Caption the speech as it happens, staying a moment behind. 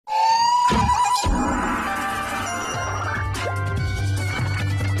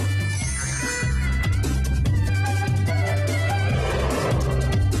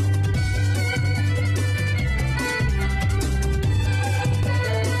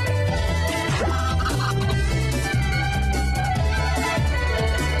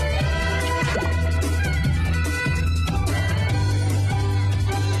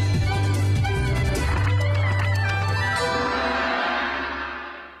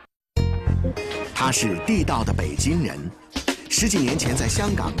他是地道的北京人，10几年前在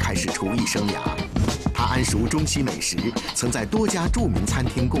香港开始厨艺生涯。他谙熟中西美食，曾在多家著名餐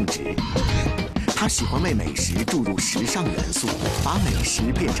厅供职。他喜欢为美食注入时尚元素，把美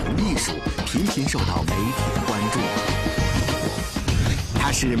食变成艺术，频频受到媒体的关注。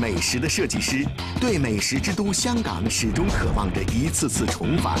他是美食的设计师，对美食之都香港始终渴望着一次次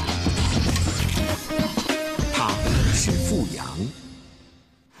重返。他是傅阳。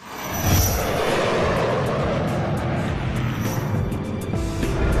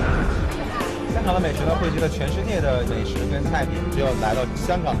香港的美食呢，汇集了全世界的美食跟菜品，只有来到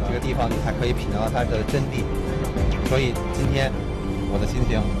香港这个地方，你才可以品尝到它的真谛。所以今天我的心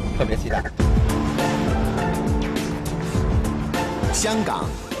情特别期待。香港，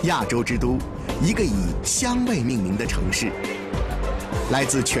亚洲之都，一个以香味命名的城市。来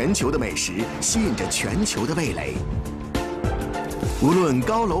自全球的美食吸引着全球的味蕾。无论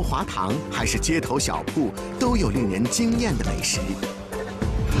高楼华堂还是街头小铺，都有令人惊艳的美食。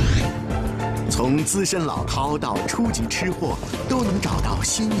从资深老饕到初级吃货，都能找到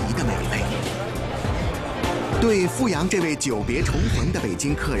心仪的美味。对傅阳这位久别重逢的北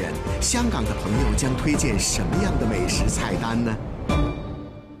京客人，香港的朋友将推荐什么样的美食菜单呢？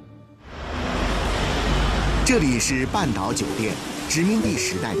这里是半岛酒店，殖民地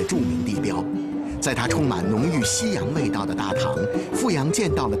时代的著名地标。在它充满浓郁西洋味道的大堂，傅阳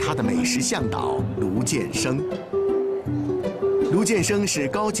见到了他的美食向导卢建生。卢建生是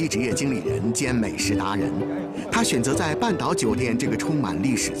高级职业经理人兼美食达人，他选择在半岛酒店这个充满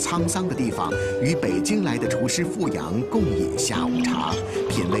历史沧桑的地方，与北京来的厨师傅阳共饮下午茶，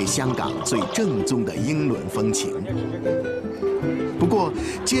品味香港最正宗的英伦风情。不过，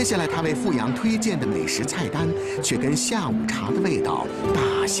接下来他为傅阳推荐的美食菜单，却跟下午茶的味道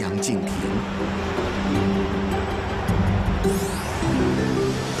大相径庭。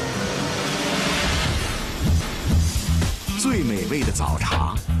最美味的早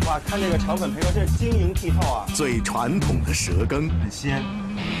茶，哇，看这个肠粉培根，这是晶莹剔透啊！最传统的蛇羹，很鲜，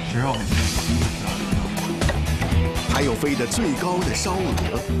食肉很鲜。还有飞得最高的烧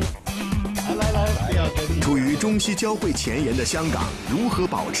鹅。处于中西交汇前沿的香港，如何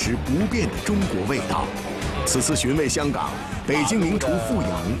保持不变的中国味道？此次寻味香港，北京名厨傅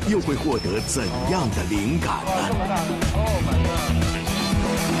阳又会获得怎样的灵感呢？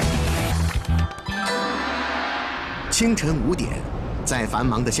清晨5点，在繁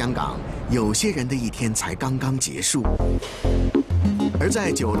忙的香港，有些人的一天才刚刚结束。而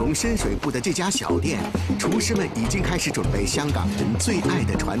在九龙深水埗的这家小店，厨师们已经开始准备香港人最爱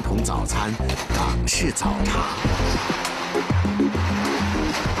的传统早餐——港式早茶。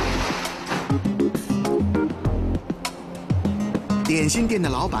点心店的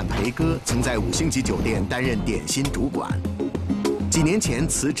老板培哥曾在5星级酒店担任点心主管，几年前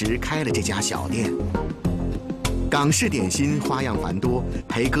辞职开了这家小店。港式点心花样繁多，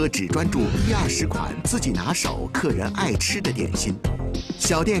培哥只专注10-20款自己拿手、客人爱吃的点心。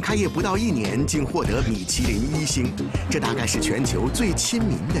小店开业不到1年，竟获得米其林1星，这大概是全球最亲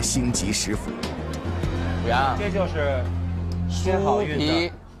民的星级食府。傅阳，这就是酥皮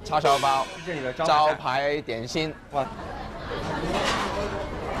叉烧包，这里的招牌点心。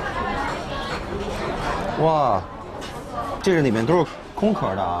哇，这个里面都是空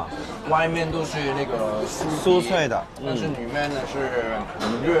壳的啊。外面都是那个酥脆的，但是里面呢是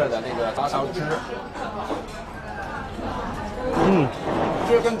很热的那个叉烧汁。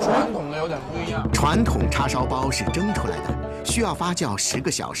这跟传统的有点不一样。传统叉烧包是蒸出来的，需要发酵10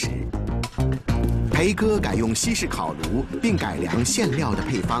个小时。培哥改用西式烤炉，并改良馅料的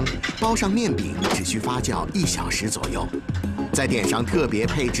配方，包上面饼只需发酵1小时左右，再点上特别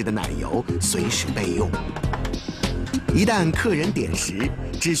配置的奶油，随时备用。一旦客人点食，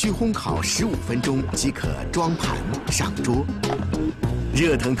只需烘烤15分钟即可装盘上桌，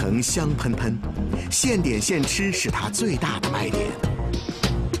热腾腾、香喷喷，现点现吃是它最大的卖点。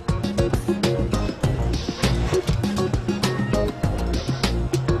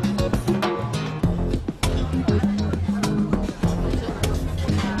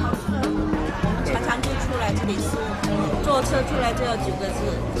常常就出来这里吃，坐车出来就要9个字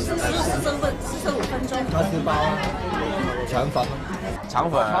，45分钟。叉丝包。肠粉，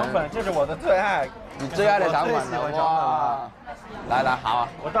肠粉，这是我的最爱。你最爱的肠粉了哇！来，好啊！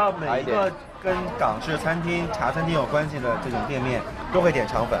我到每一个跟港式餐厅、茶餐厅有关系的这种店面，都会点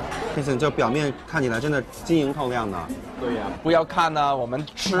肠粉。Vincent，这表面看起来真的晶莹透亮的。对呀，不要看呢，我们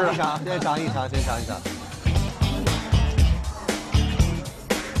吃了。先尝一尝。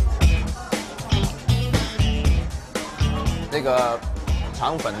这个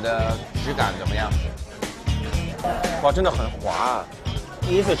肠粉的质感怎么样？哇，真的很滑，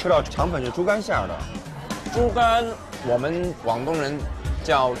第一次吃到肠粉是猪肝馅儿的。猪肝我们广东人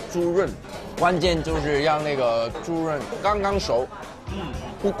叫猪润，关键就是让那个猪润刚刚熟，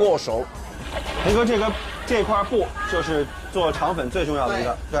不过熟。培哥，这块布就是做肠粉最重要的一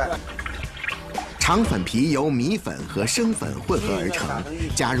个。对。肠粉皮由米粉和生粉混合而成，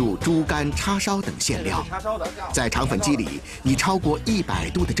加入猪肝、叉烧等馅料，在肠粉机里以超过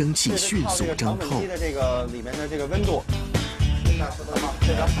100度的蒸汽迅速蒸透。的这个里面的这个温度，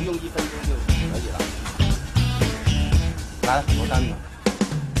这要不用1分钟就可以了。来了很多单子，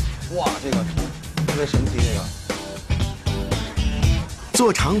哇，这个特别神奇，这个。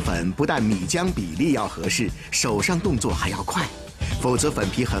做肠粉不但米浆比例要合适，手上动作还要快。否则粉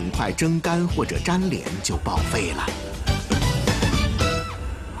皮很快蒸干或者粘连就报废了。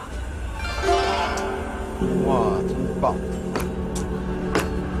哇，真棒！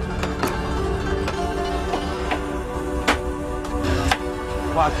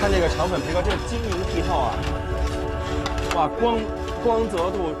哇，看这个肠粉，培哥，这晶莹剔透啊！哇，光泽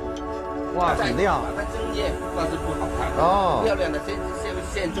度，哇，很亮。把它蒸液，但是不好看。哦，漂亮的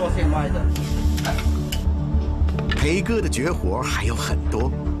现做现卖的。培哥的绝活还有很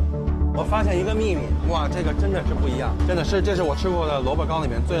多。我发现一个秘密，哇，这个真的是不一样，真的是，这是我吃过的萝卜糕里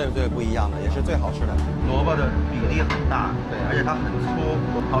面最不一样的，也是最好吃的。萝卜的比例很大，对，而且它很粗，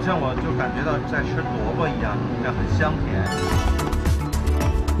好像我就感觉到在吃萝卜一样，这样很香甜。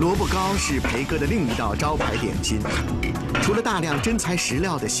萝卜糕是培哥的另一道招牌点心。除了大量真材实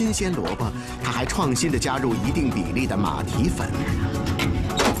料的新鲜萝卜，他还创新的加入一定比例的马蹄粉。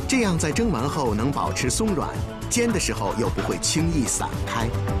这样在蒸完后能保持松软，煎的时候又不会轻易散开。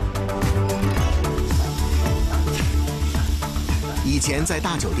以前在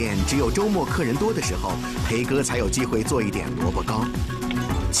大酒店只有周末客人多的时候，培哥才有机会做一点萝卜糕。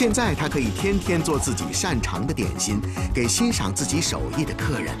现在他可以天天做自己擅长的点心，给欣赏自己手艺的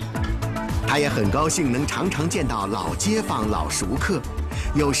客人。他也很高兴能常常见到老街坊、老熟客，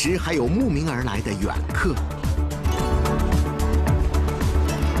有时还有慕名而来的远客。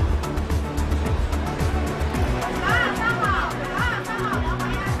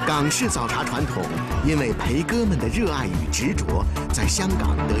港式早茶传统因为培哥们的热爱与执着，在香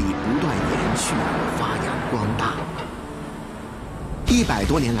港得以不断延续和发扬光大。100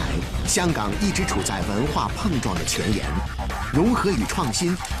多年来，香港一直处在文化碰撞的前沿，融合与创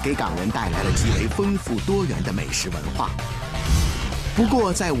新给港人带来了极为丰富多元的美食文化。不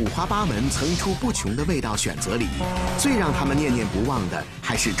过，在五花八门、层出不穷的味道选择里，最让他们念念不忘的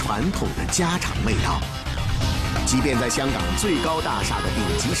还是传统的家常味道。即便在香港最高大厦的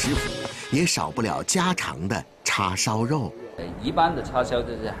顶级食府，也少不了家常的叉烧肉。一般的叉烧就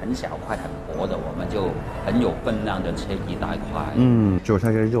是很小块、很薄的，我们就很有分量的切一大块。就是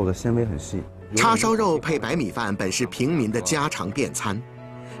它这肉的纤维很细。叉烧肉配白米饭本是平民的家常便餐，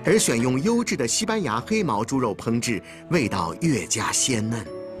而选用优质的西班牙黑毛猪肉烹制，味道越加鲜嫩。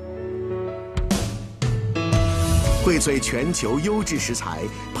荟萃全球优质食材，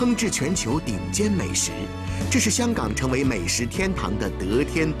烹制全球顶尖美食，这是香港成为美食天堂的得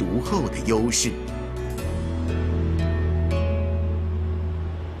天独厚的优势。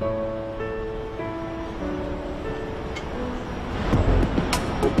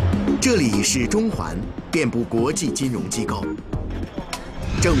这里是中环，遍布国际金融机构。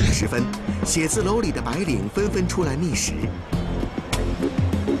正午时分，写字楼里的白领纷纷出来觅食。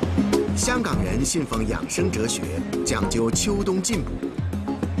香港人信奉养生哲学，讲究秋冬进补。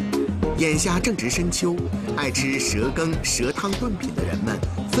眼下正值深秋，爱吃蛇羹、蛇汤炖品的人们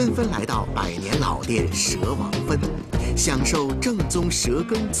纷纷来到百年老店蛇王芬，享受正宗蛇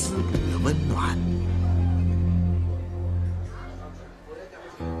羹滋补的温暖。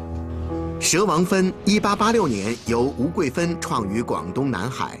蛇王芬1886年由吴桂芬创于广东南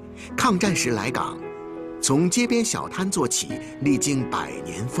海，抗战时来港，从街边小摊做起，历经100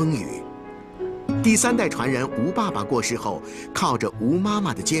年风雨。第3代传人吴爸爸过世后，靠着吴妈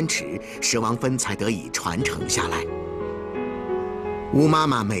妈的坚持，蛇王芬才得以传承下来。吴妈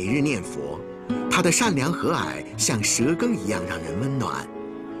妈每日念佛，她的善良和蔼像蛇羹一样让人温暖，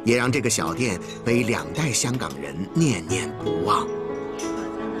也让这个小店为2代香港人念念不忘。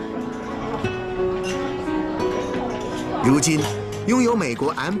如今，拥有美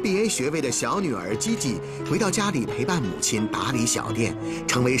国 MBA 学位的小女儿基基回到家里陪伴母亲打理小店，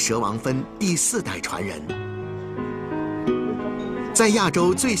成为蛇王芬第4代传人。在亚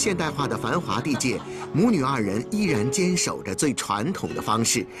洲最现代化的繁华地界，母女2人依然坚守着最传统的方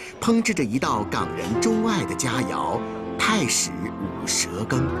式，烹制着一道港人钟爱的佳肴——泰式五蛇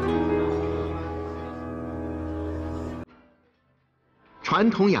羹。传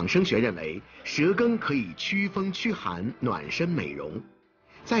统养生学认为，蛇羹可以驱风驱寒、暖身美容。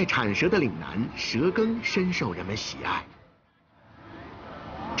在产蛇的岭南，蛇羹深受人们喜爱。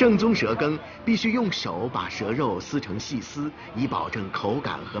正宗蛇羹必须用手把蛇肉撕成细丝，以保证口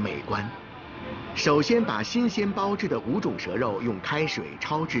感和美观。首先把新鲜包制的5种蛇肉用开水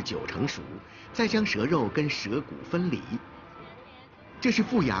焯至9成熟，再将蛇肉跟蛇骨分离。这是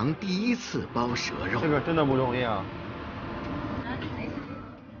富阳第1次包蛇肉，这个真的不容易啊。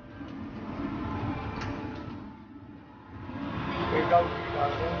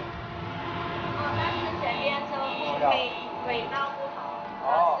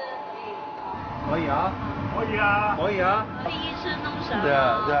可以啊，可以啊，可以啊。第一次弄蛇肉。对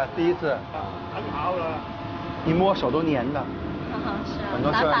啊，对啊，第一次。很好了。一摸手都黏的。是啊。很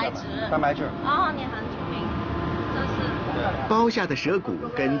多蛋白质。蛋白质。哦，你很聪明，这是。包下的蛇骨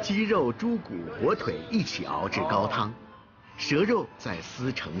跟鸡肉、猪骨、火腿一起熬至高汤，蛇肉再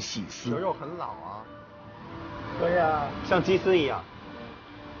撕成细丝。蛇肉很老啊。对啊，像鸡丝一样。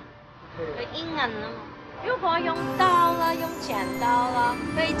很硬啊。如果用刀了，用剪刀了，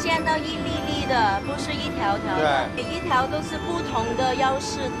可以剪到一粒粒的，不是一条条的。每一条都是不同的优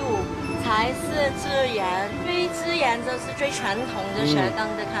势度，才是自然。最自然就是最传统的蛇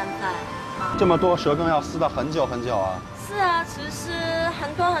羹的看法。这么多蛇羹要撕到很久很久啊。是啊，其实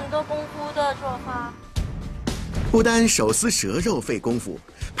很多功夫的做法。不单手撕蛇肉费功夫，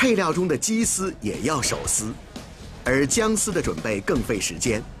配料中的鸡丝也要手撕，而姜丝的准备更费时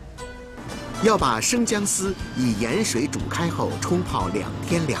间。要把生姜丝以盐水煮开后冲泡2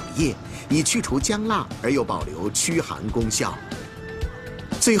天2夜，以去除姜辣而又保留驱寒功效。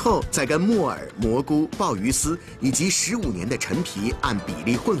最后再跟木耳、蘑菇、鲍鱼丝以及15年的陈皮按比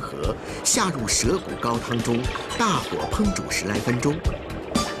例混合，下入蛇骨高汤中，大火烹煮10来分钟。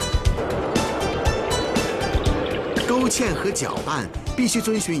勾芡和搅拌必须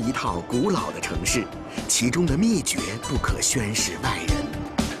遵循一套古老的程式，其中的秘诀不可宣示外人。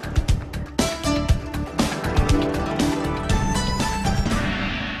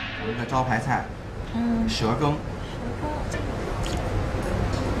招牌菜，蛇羹，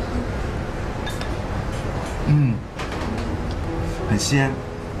很鲜，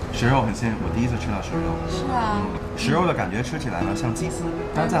蛇肉很鲜，我第一次吃到蛇肉。是啊。蛇肉的感觉吃起来呢像鸡丝，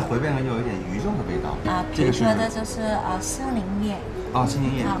但是再回味呢又有一点鱼肉的味道。这个是的就是西宁叶。哦，西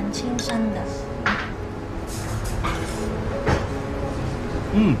宁叶。很清新的。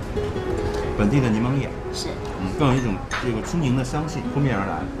本地的柠檬叶。是。更有一种这个轻盈的香气扑面而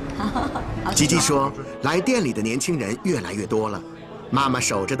来。吉吉说，来店里的年轻人越来越多了，妈妈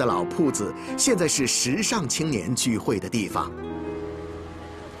守着的老铺子现在是时尚青年聚会的地方。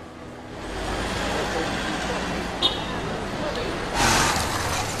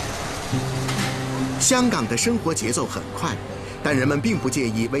香港的生活节奏很快，但人们并不介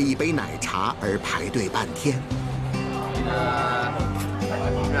意为一杯奶茶而排队半天。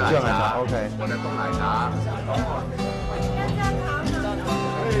热奶茶 OK， 我的冻奶茶。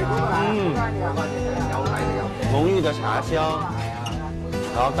浓郁的茶香，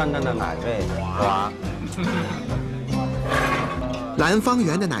然后淡淡的奶味，哇！兰芳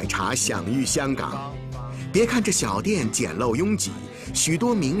园的奶茶享誉香港，别看这小店简陋拥挤，许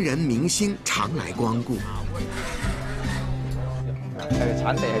多名人明星常来光顾。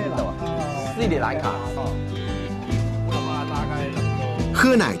產地喺邊度啊？斯里蘭卡。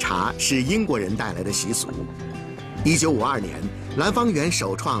喝奶茶是英国人带来的习俗。1952年，兰芳园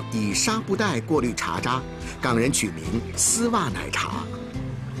首创以纱布袋过滤茶渣，港人取名丝袜奶茶。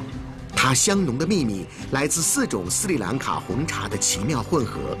它香浓的秘密来自4种斯里兰卡红茶的奇妙混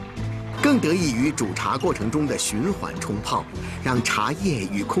合，更得益于煮茶过程中的循环冲泡，让茶叶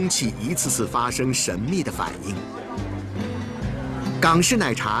与空气一次次发生神秘的反应。港式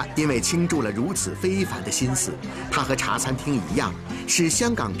奶茶因为倾注了如此非凡的心思，它和茶餐厅一样，是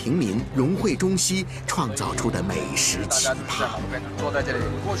香港平民融汇中西创造出的美食奇葩。坐在这里，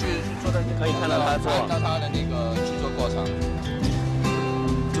过去坐在可以看到他的那个制作过程，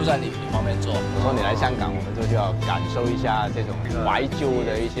就在你旁边做。如果你来香港，我们就要感受一下这种怀旧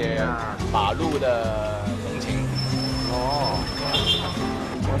的一些马路的风情。哦。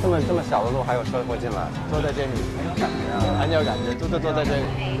我这么小的路还有车会进来，坐在这里很有感觉啊，很有感觉，坐在这里。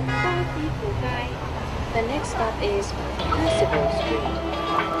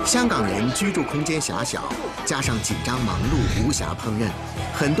香港人居住空间狭小，加上紧张忙碌，无暇烹饪，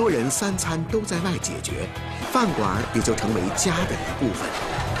很多人3餐都在外解决，饭馆也就成为家的一部分。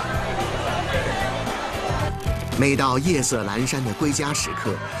每到夜色阑珊的归家时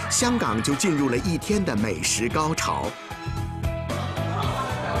刻，香港就进入了一天的美食高潮。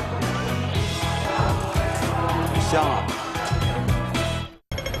香啊！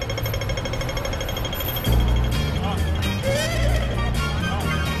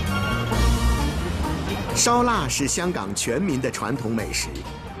烧腊是香港全民的传统美食，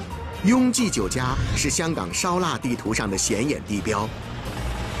雍记酒家是香港烧腊地图上的显眼地标。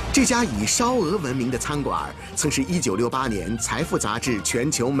这家以烧鹅闻名的餐馆，曾是1968年《财富》杂志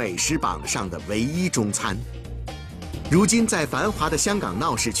全球美食榜上的唯一中餐。如今在繁华的香港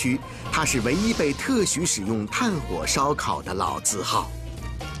闹市区，它是唯一被特许使用炭火烧烤的老字号。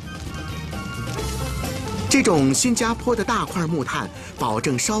这种新加坡的大块木炭，保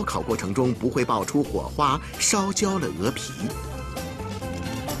证烧烤过程中不会爆出火花，烧焦了鹅皮。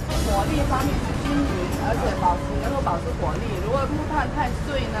火力方面是均匀，而且能够保持火力。如果木炭太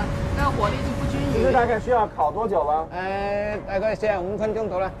碎呢，那火力就不均匀。这大概需要烤多久吧？大概45分钟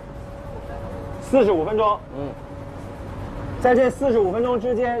到了。45分钟。在这45分钟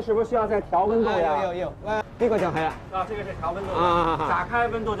之间，是不是需要再调温度呀？有。这个就係啦。啊，这个是调温度的。打开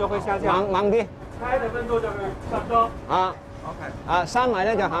温度就会下降。猛啲。开的温度就是上升。OK。閂埋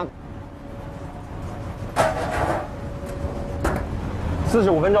咧就行。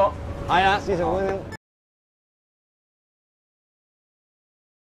45分钟。係啊，45分鐘。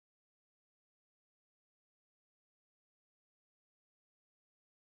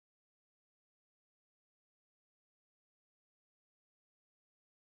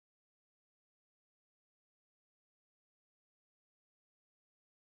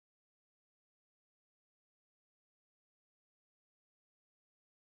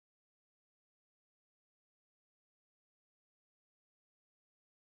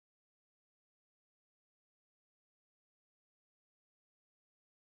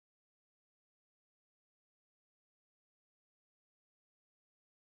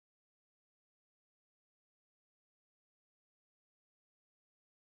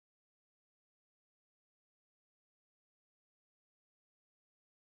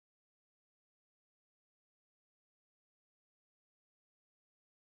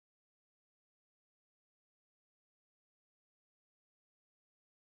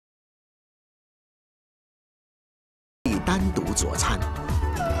单独佐餐。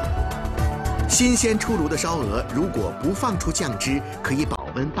新鲜出炉的烧鹅，如果不放出酱汁，可以保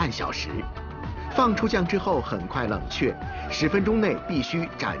温半小时；放出酱汁后，很快冷却，10分钟内必须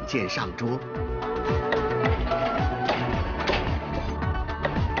展件上桌。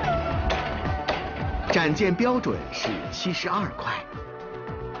展件标准是72块。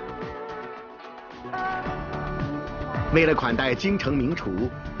为了款待京城名厨，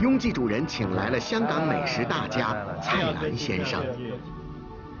雍记主人请来了香港美食大家蔡澜先生。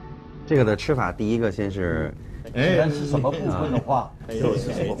这个的吃法，第一个先是，是什么部分的话，就是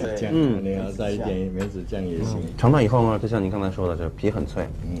梅子酱，你要再一点梅子酱也行。尝到以后呢，就像您刚才说的，这皮很脆，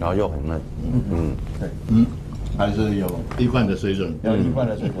然后肉很嫩。对，还是有一贯的水准。有一贯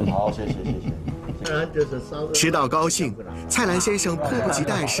的水准，好，谢谢。吃到高兴，蔡澜先生迫不及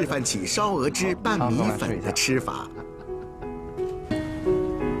待示范起烧鹅汁拌米粉的吃法。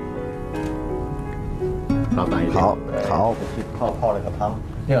老大一点。好，去泡那个汤。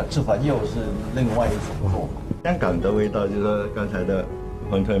这个吃法又是另外一种做法。香港的味道就是说刚才的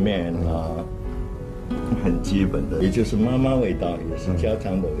馄饨面啊，很基本的，也就是妈妈味道，也是家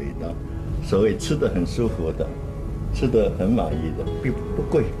常的味道。所谓吃得很舒服的，吃得很满意的，并不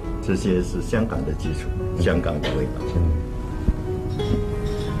贵。这些是香港的基础，香港的味道。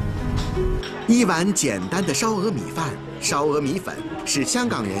一碗简单的烧鹅米饭、烧鹅米粉，是香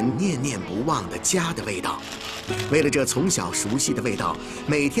港人念念不忘的家的味道。为了这从小熟悉的味道，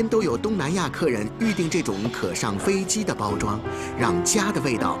每天都有东南亚客人预订这种可上飞机的包装，让家的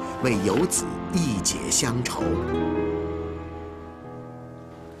味道为游子一解乡愁。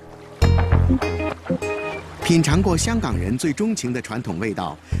品尝过香港人最钟情的传统味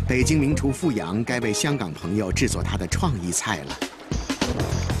道，北京名厨傅阳该为香港朋友制作他的创意菜了。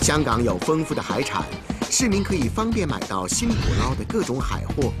香港有丰富的海产，市民可以方便买到新捕捞的各种海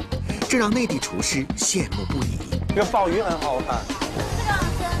货，这让内地厨师羡慕不已。这个鲍鱼很好看。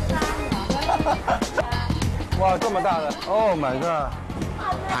哇，这么大的 ！Oh my god！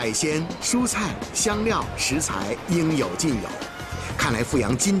 海鲜、蔬菜、香料、食材应有尽有，看来傅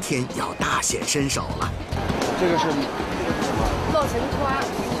阳今天要大显身手了。这个是做成花，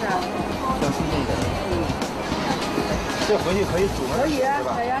像是那个，这回去可以煮吗？可以啊，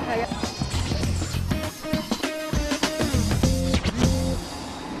可以啊。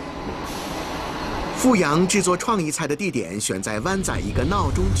傅阳制作创意菜的地点选在湾仔一个闹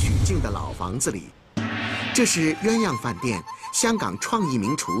中取静的老房子里，这是鸳鸯饭店香港创意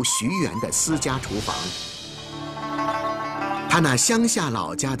名厨徐元的私家厨房。他那乡下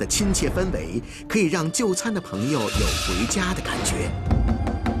老家的亲切氛围，可以让就餐的朋友有回家的感觉。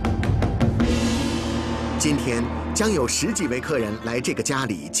今天将有10几位客人来这个家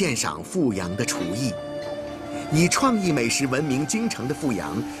里鉴赏傅阳的厨艺。以创意美食闻名京城的富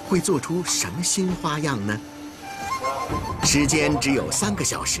阳会做出什么新花样呢？时间只有3个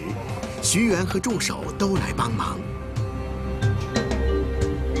小时，徐源和助手都来帮忙。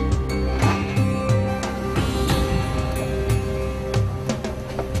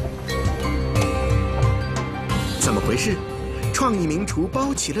怎么回事？创意名厨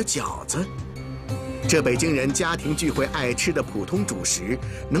包起了饺子。这北京人家庭聚会爱吃的普通主食，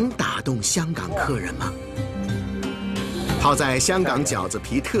能打动香港客人吗？泡在香港饺子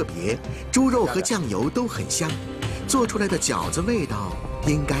皮特别，猪肉和酱油都很香，做出来的饺子味道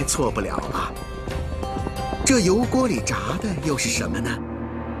应该错不了吧？这油锅里炸的又是什么呢？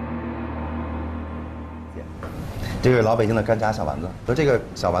这个是老北京的干炸小丸子，就这个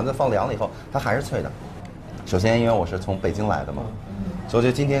小丸子放凉了以后，它还是脆的。首先，因为我是从北京来的嘛，所以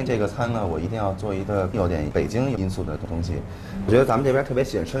就今天这个餐呢，我一定要做一个有点北京因素的东西。我觉得咱们这边特别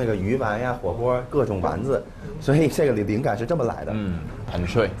喜欢吃那个鱼丸呀、火锅各种丸子，所以这个灵感是这么来的。很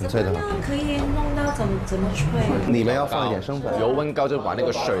脆，很脆的。可以弄到怎么脆？里面要放一点生粉，油温高就把那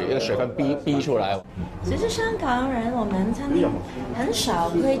个水分逼出来。其实香港人我们餐厅很少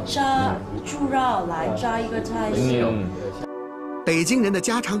会炸猪肉来炸一个菜系。北京人的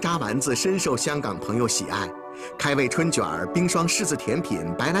家常炸丸子深受香港朋友喜爱，开胃春卷、冰霜柿子甜品、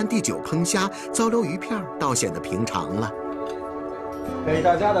白兰地酒烹虾、糟溜鱼片倒显得平常了。给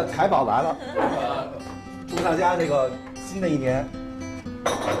大家的财宝来了，祝大家这个新的一年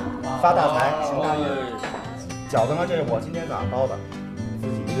发大财，行大运。饺子呢，这是我今天早上包的，自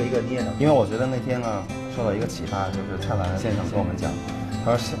己一个一个捏的。因为我觉得那天呢，受到一个启发，就是灿烂先生跟我们讲，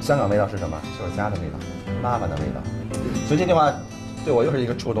他说香港味道是什么？就是家的味道，妈妈的味道。所以这句话对我又是一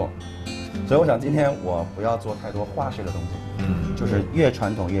个触动。所以我想今天我不要做太多花式的东西，就是越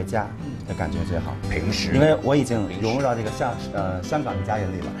传统越家的感觉最好。平时，因为我已经融入到这个香港一家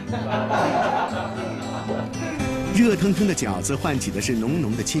人里了。热腾腾的饺子唤起的是浓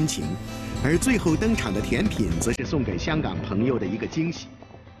浓的亲情，而最后登场的甜品则是送给香港朋友的一个惊喜。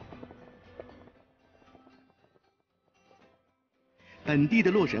本地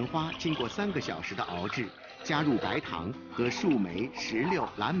的洛神花经过3个小时的熬制，加入白糖和树莓、石榴、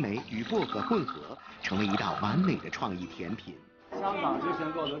蓝莓与薄荷混合，成为一道完美的创意甜品。香港之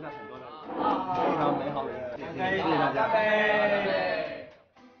前给我留下很多的非常美好的记忆，谢谢大家。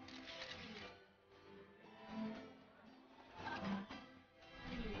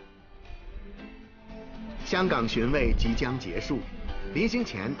香港寻味即将结束，临行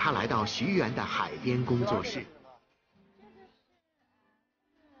前他来到徐源的海边工作室。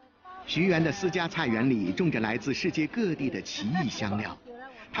徐源的私家菜园里种着来自世界各地的奇异香料，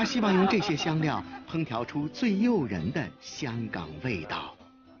他希望用这些香料烹调出最诱人的香港味道。